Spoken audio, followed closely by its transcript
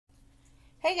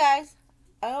Hey guys,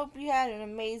 I hope you had an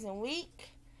amazing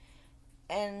week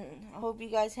and I hope you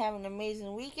guys have an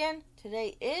amazing weekend.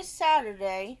 Today is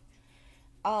Saturday.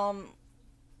 Um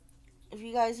if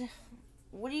you guys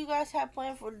what do you guys have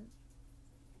planned for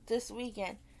this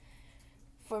weekend?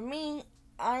 For me,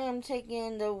 I am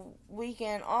taking the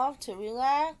weekend off to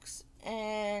relax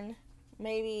and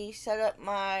maybe set up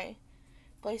my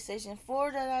PlayStation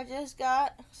 4 that I just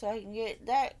got so I can get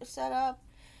that set up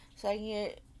so I can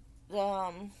get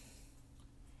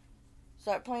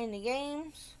start playing the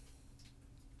games.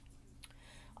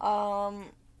 Um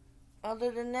Other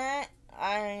than that,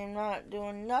 I am not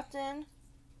doing nothing.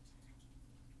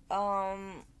 I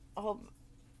hope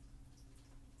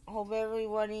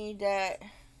everybody that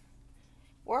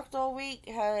worked all week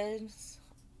has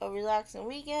a relaxing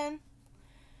weekend.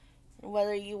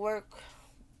 Whether you work,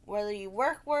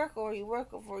 work or you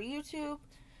work for YouTube.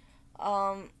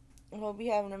 I hope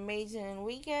you have an amazing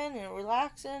weekend and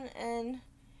relaxing and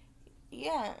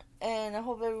yeah. And I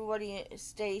hope everybody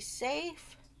stays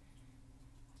safe.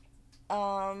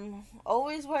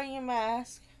 Always wear your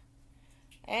mask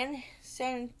and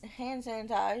hand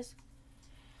sanitize.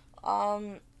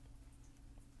 Um,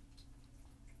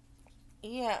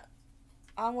 yeah,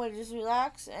 I'm gonna just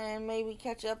relax and maybe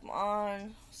catch up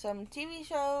on some TV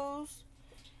shows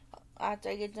after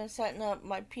I get done setting up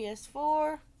my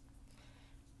PS4.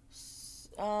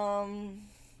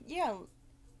 Yeah.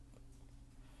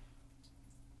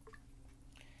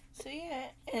 So yeah,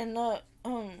 and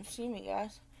excuse me,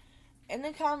 guys. In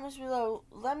the comments below,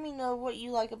 let me know what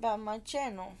you like about my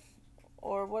channel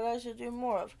or what I should do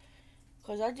more of.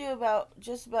 Cause I do about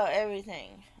just about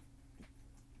everything.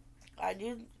 I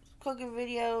do cooking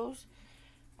videos.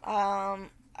 I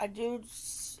do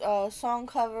song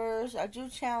covers. I do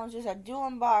challenges. I do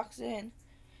unboxing.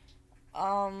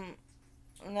 Um,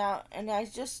 Now and I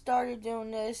just started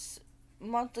doing this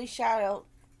monthly shout out,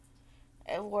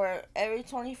 where every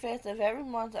 25th of every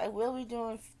month I will be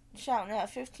doing shouting out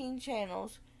 15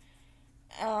 channels.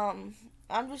 Um,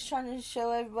 I'm just trying to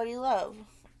show everybody love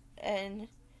and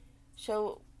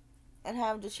show and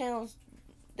have the channels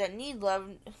that need love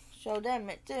show them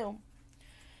it too.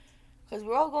 Because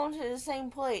we're all going to the same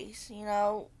place, you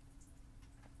know.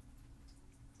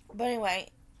 But anyway,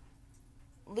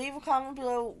 leave a comment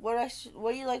below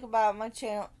what you like about my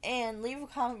channel, and leave a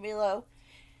comment below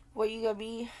what you gonna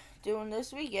be doing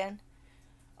this weekend.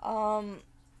 Um,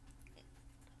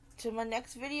 to my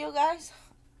next video, guys.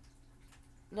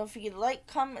 Don't forget to like,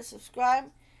 comment, subscribe,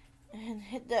 and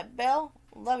hit that bell.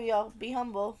 Love y'all. Be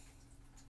humble.